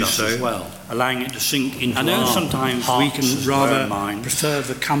us as well, allowing it to sink into our hearts. I know sometimes we can rather prefer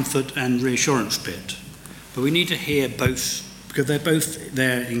the comfort and reassurance bit, but we need to hear both, because they're both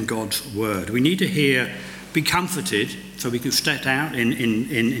there in God's word. We need to hear, be comforted, so we can step out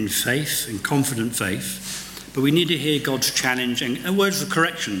in faith, in confident faith, but we need to hear God's challenge and words of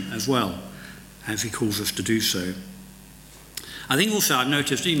correction as well, as he calls us to do so. I think also I've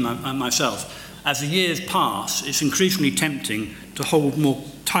noticed, even myself, as the years pass, it's increasingly tempting to hold more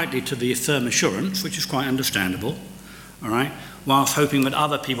tightly to the firm assurance, which is quite understandable, all right, whilst hoping that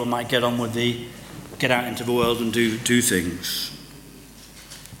other people might get on with get out into the world and do things.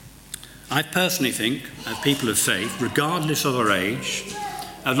 I personally think, as people of faith, regardless of our age,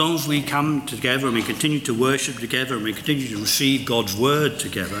 as long as we come together and we continue to worship together and we continue to receive God's word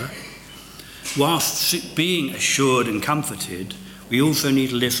together, whilst being assured and comforted, we also need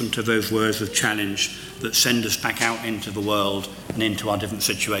to listen to those words of challenge that send us back out into the world and into our different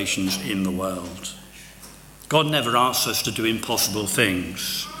situations in the world. God never asks us to do impossible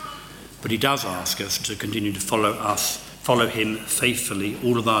things, but he does ask us to continue to follow him faithfully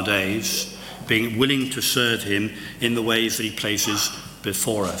all of our days, being willing to serve him in the ways that he places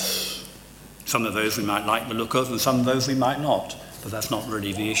before us. Some of those we might like the look of, and some of those we might not, but that's not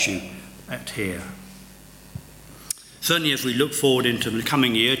really the issue at here. Certainly as we look forward into the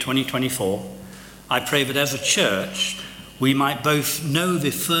coming year, 2024, I pray that as a church, we might both know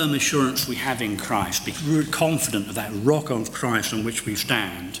the firm assurance we have in Christ, be confident of that rock of Christ on which we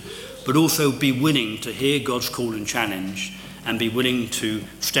stand, but also be willing to hear God's call and challenge and be willing to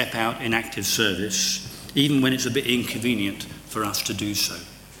step out in active service, even when it's a bit inconvenient for us to do so.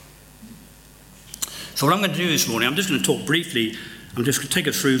 So what I'm going to do this morning, I'm just going to talk briefly. I'm just going to take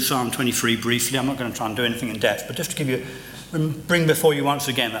us through Psalm 23 briefly. I'm not going to try and do anything in depth, but just to bring before you once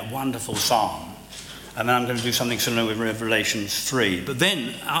again that wonderful psalm. And then I'm going to do something similar with Revelation 3. But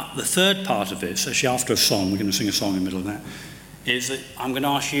then the third part of this, actually after a song, we're going to sing a song in the middle of that, is that I'm going to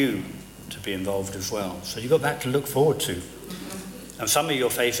ask you to be involved as well. So you've got that to look forward to. And some of your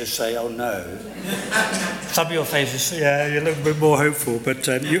faces say, oh no. Some of your faces say, yeah, you're a little bit more hopeful. But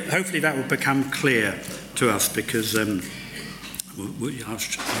hopefully that will become clear to us, because we'll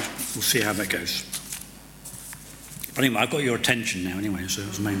see how that goes. But anyway, I've got your attention now anyway, so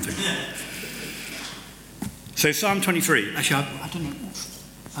that's the main thing. So Psalm 23. Actually, I don't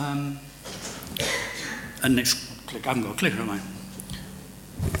know. And next click. I haven't got a clicker, have I?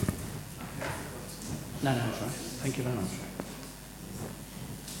 No, that's right. Thank you very much.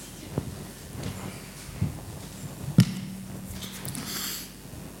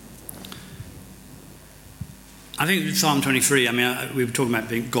 I think in Psalm 23, we were talking about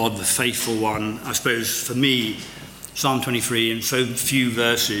being God, the faithful one. I suppose for me, Psalm 23, in so few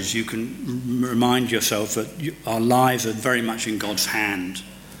verses, you can remind yourself that our lives are very much in God's hand,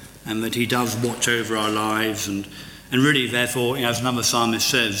 and that he does watch over our lives. And really, therefore, as another psalmist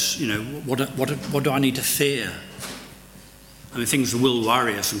says, what do I need to fear? I mean, things will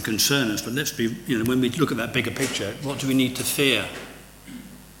worry us and concern us, but let's be, when we look at that bigger picture, what do we need to fear?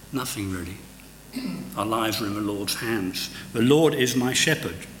 Nothing really. Our lives are in the Lord's hands. The Lord is my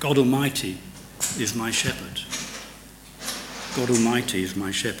shepherd. God Almighty is my shepherd. God Almighty is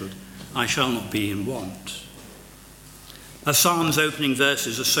my shepherd. I shall not be in want. The Psalm's opening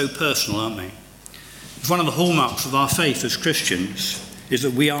verses are so personal, aren't they? It's one of the hallmarks of our faith as Christians, is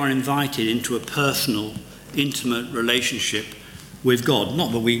that we are invited into a personal, intimate relationship with God.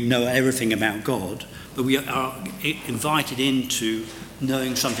 Not that we know everything about God, but we are invited into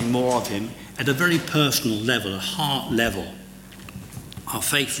knowing something more of him at a very personal level, a heart level. Our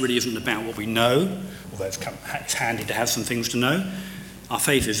faith really isn't about what we know, although it's handy to have some things to know. Our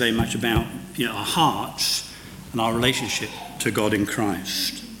faith is very much about our hearts and our relationship to God in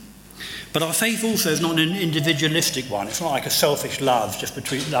Christ. But our faith also is not an individualistic one. It's not like a selfish love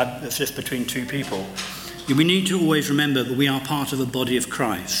that's just between two people. We need to always remember that we are part of the body of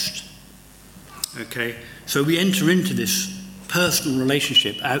Christ. Okay? So we enter into this personal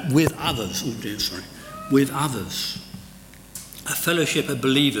relationship with others. With others. A fellowship of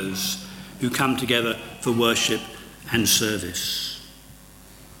believers who come together for worship and service.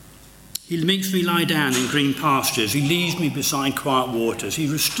 He makes me lie down in green pastures. He leads me beside quiet waters.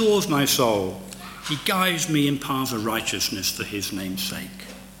 He restores my soul. He guides me in paths of righteousness for his name's sake.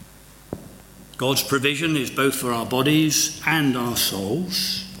 God's provision is both for our bodies and our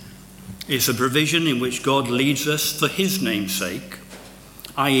souls. It's a provision in which God leads us for his name's sake,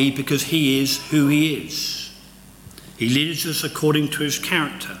 i.e. because he is who he is. He leads us according to his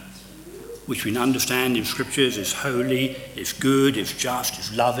character, which we understand in scriptures is holy, is good, is just,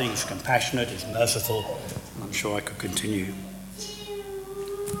 is loving, is compassionate, is merciful. And I'm sure I could continue.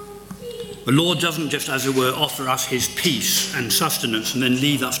 The Lord doesn't just, as it were, offer us his peace and sustenance and then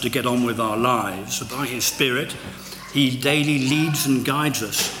leave us to get on with our lives. But by his Spirit, he daily leads and guides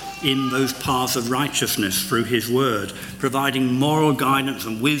us in those paths of righteousness through his word, providing moral guidance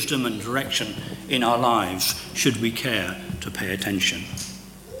and wisdom and direction in our lives, should we care to pay attention.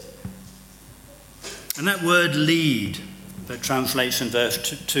 And that word lead, that translates in verse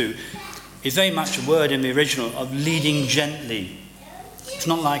 2, is very much a word in the original of leading gently. It's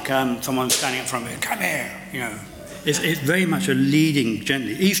not like someone standing up front of me, come here, It's very much a leading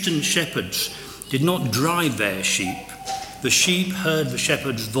gently. Eastern shepherds did not drive their sheep. The sheep heard the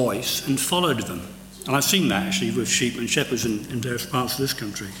shepherd's voice and followed them. And I've seen that actually with sheep and shepherds in various parts of this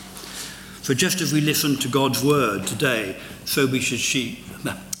country. So just as we listen to God's word today, so we should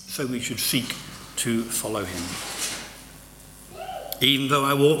seek to follow him. Even though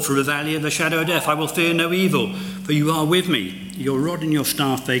I walk through the valley of the shadow of death, I will fear no evil, for you are with me. Your rod and your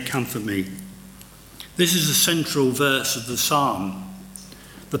staff, they comfort me. This is the central verse of the psalm.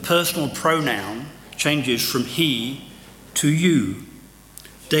 The personal pronoun changes from he to you.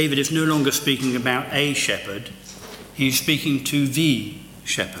 David is no longer speaking about a shepherd. He's speaking to the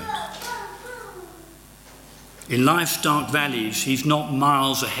shepherd. In life's dark valleys, he's not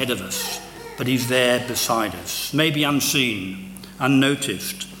miles ahead of us, but he's there beside us, maybe unseen,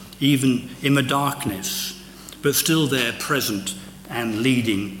 unnoticed, even in the darkness, but still there, present and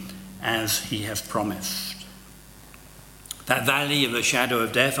leading as he has promised. That valley of the shadow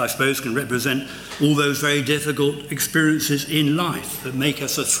of death, I suppose, can represent all those very difficult experiences in life that make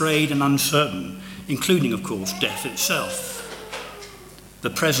us afraid and uncertain, including, of course, death itself. The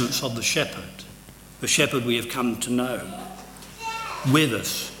presence of the shepherd we have come to know, with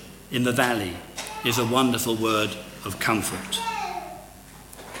us in the valley, is a wonderful word of comfort.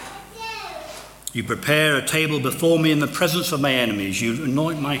 You prepare a table before me in the presence of my enemies. You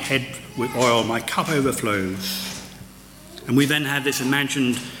anoint my head with oil. My cup overflows. And we then have this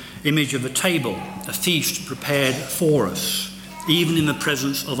imagined image of a table, a feast prepared for us, even in the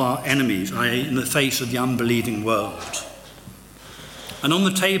presence of our enemies, i.e. in the face of the unbelieving world. And on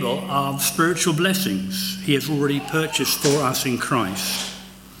the table are spiritual blessings he has already purchased for us in Christ,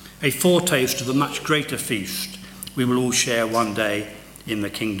 a foretaste of the much greater feast we will all share one day in the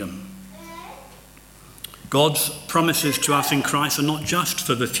kingdom. God's promises to us in Christ are not just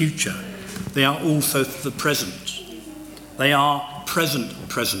for the future, they are also for the present. They are present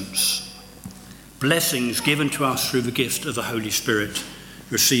presents, blessings given to us through the gift of the Holy Spirit,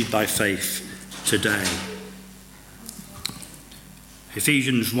 received by faith today.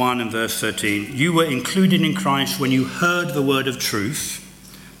 Ephesians 1 and verse 13, you were included in Christ when you heard the word of truth,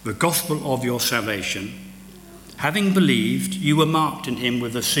 the gospel of your salvation. Having believed, you were marked in him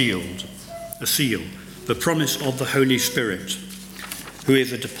with a seal, the promise of the Holy Spirit, who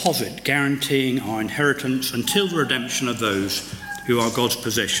is a deposit guaranteeing our inheritance until the redemption of those who are God's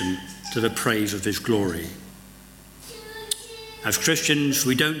possession, to the praise of his glory. As Christians,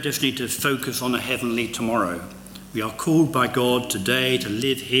 we don't just need to focus on a heavenly tomorrow. We are called by God today to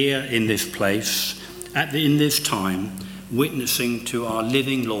live here in this place, in this time, witnessing to our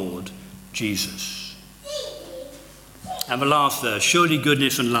living Lord, Jesus. And the last verse, surely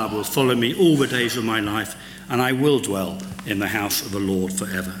goodness and love will follow me all the days of my life, and I will dwell in the house of the Lord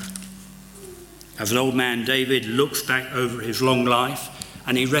forever. As an old man, David looks back over his long life,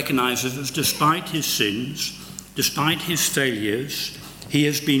 and he recognizes that despite his sins, despite his failures, he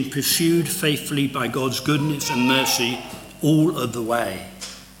has been pursued faithfully by God's goodness and mercy all of the way.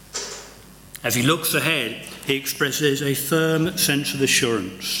 As he looks ahead, he expresses a firm sense of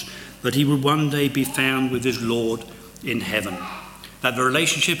assurance that he will one day be found with his Lord in heaven, that the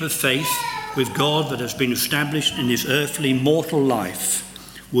relationship of faith with God that has been established in his earthly mortal life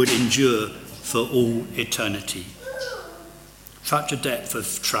would endure for all eternity. Such a depth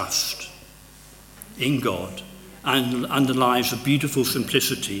of trust in God underlies the beautiful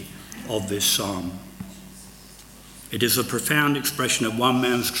simplicity of this psalm. It is a profound expression of one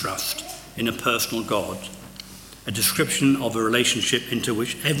man's trust in a personal God, a description of a relationship into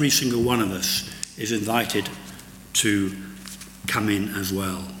which every single one of us is invited to come in as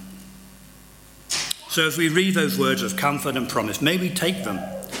well. So as we read those words of comfort and promise, may we take them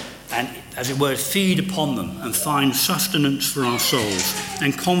and, as it were, feed upon them and find sustenance for our souls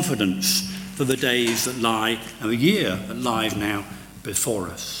and confidence for the days that lie and the year that lies now before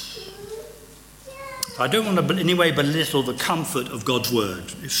us. I don't want to in any way belittle the comfort of God's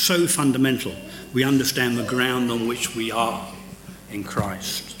word. It's so fundamental. We understand the ground on which we are in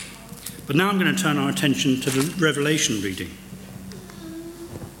Christ. But now I'm going to turn our attention to the Revelation reading.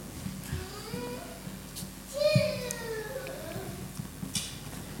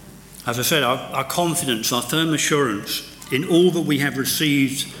 As I said, our confidence, our firm assurance in all that we have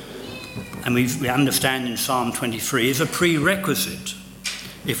received and we understand in Psalm 23 is a prerequisite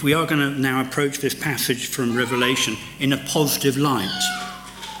if we are going to now approach this passage from Revelation in a positive light.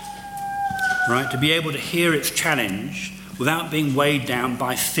 Right? To be able to hear its challenge without being weighed down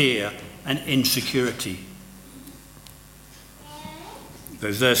by fear and insecurity.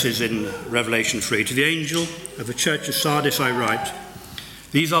 Those verses in Revelation 3. To the angel of the church of Sardis I write,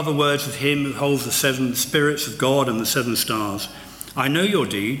 these are the words of him who holds the 7 spirits of God and the 7 stars. I know your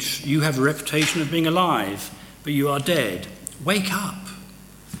deeds. You have a reputation of being alive, but you are dead. Wake up.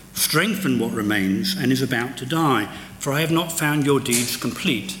 Strengthen what remains and is about to die, for I have not found your deeds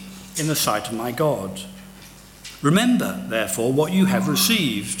complete in the sight of my God. Remember, therefore, what you have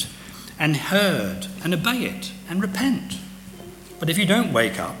received and heard, and obey it, and repent. But if you don't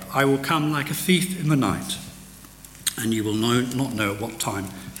wake up, I will come like a thief in the night, and you will not know at what time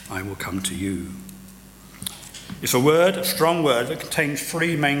I will come to you. It's a strong word that contains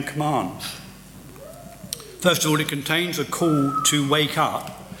 3 main commands. First of all, it contains a call to wake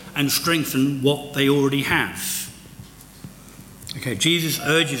up and strengthen what they already have. Okay, Jesus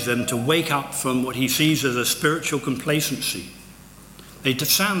urges them to wake up from what he sees as a spiritual complacency. They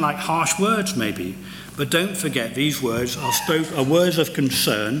sound like harsh words maybe, but don't forget these words are words of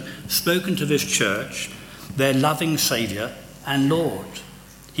concern spoken to this church, their loving Saviour and Lord.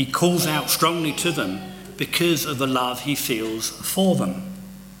 He calls out strongly to them because of the love he feels for them.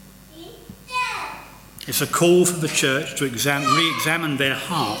 It's a call for the church to re-examine their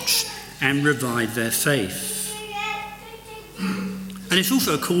hearts and revive their faith. And it's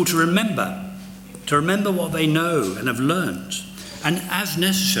also a call to remember what they know and have learnt, and as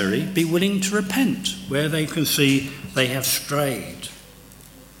necessary, be willing to repent where they can see they have strayed.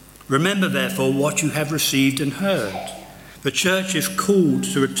 Remember, therefore, what you have received and heard. The church is called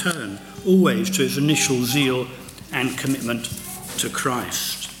to return always to its initial zeal and commitment to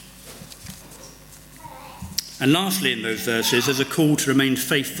Christ. And lastly, in those verses, there's a call to remain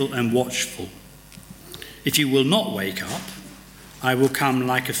faithful and watchful. If you will not wake up, I will come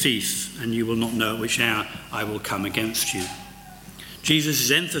like a thief, and you will not know at which hour I will come against you. Jesus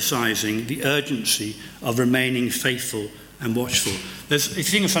is emphasizing the urgency of remaining faithful and watchful. If you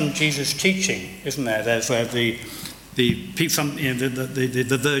think of some Jesus' teaching, isn't there? There's where the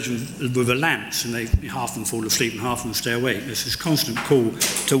virgin with the lamps, and half of them fall asleep and half of them stay awake. There's this constant call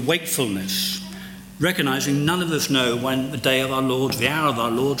to wakefulness, recognizing none of us know when the day of our Lord's, the hour of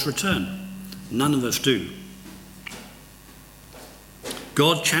our Lord's return. None of us do.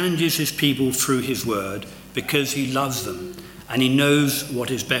 God challenges his people through his word because he loves them and he knows what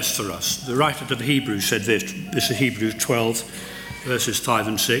is best for us. The writer to the Hebrews said this is Hebrews 12, verses 5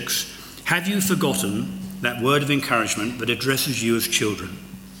 and 6. Have you forgotten that word of encouragement that addresses you as children?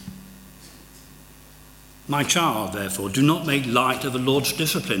 My child, therefore, do not make light of the Lord's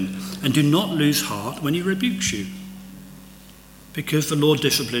discipline, and do not lose heart when he rebukes you, because the Lord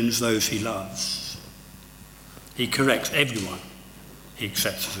disciplines those he loves. He corrects everyone he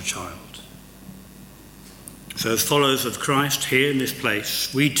accepts as a child. So as followers of Christ here in this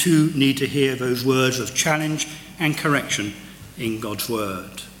place, we too need to hear those words of challenge and correction in God's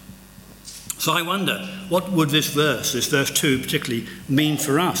word. So I wonder, what would this verse 2 particularly, mean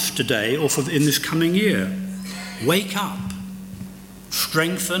for us today or in this coming year? Wake up,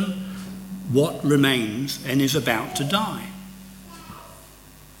 strengthen what remains and is about to die.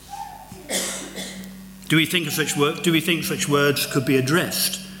 Do we think such words could be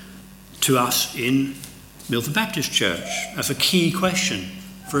addressed to us in Milford Baptist Church? That's a key question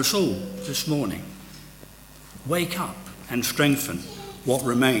for us all this morning. Wake up and strengthen what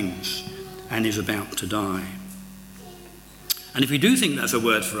remains and is about to die. And if we do think that's a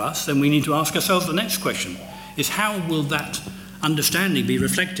word for us, then we need to ask ourselves the next question, is how will that understanding be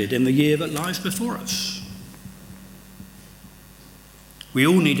reflected in the year that lies before us? We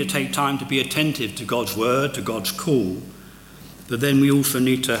all need to take time to be attentive to God's word, to God's call, but then we also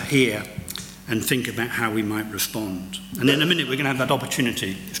need to hear and think about how we might respond. And in a minute we're going to have that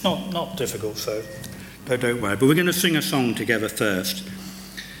opportunity. It's not difficult, so don't worry. But we're going to sing a song together first.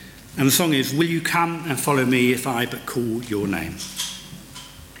 And the song is, Will You Come and Follow Me If I But Call Your Name?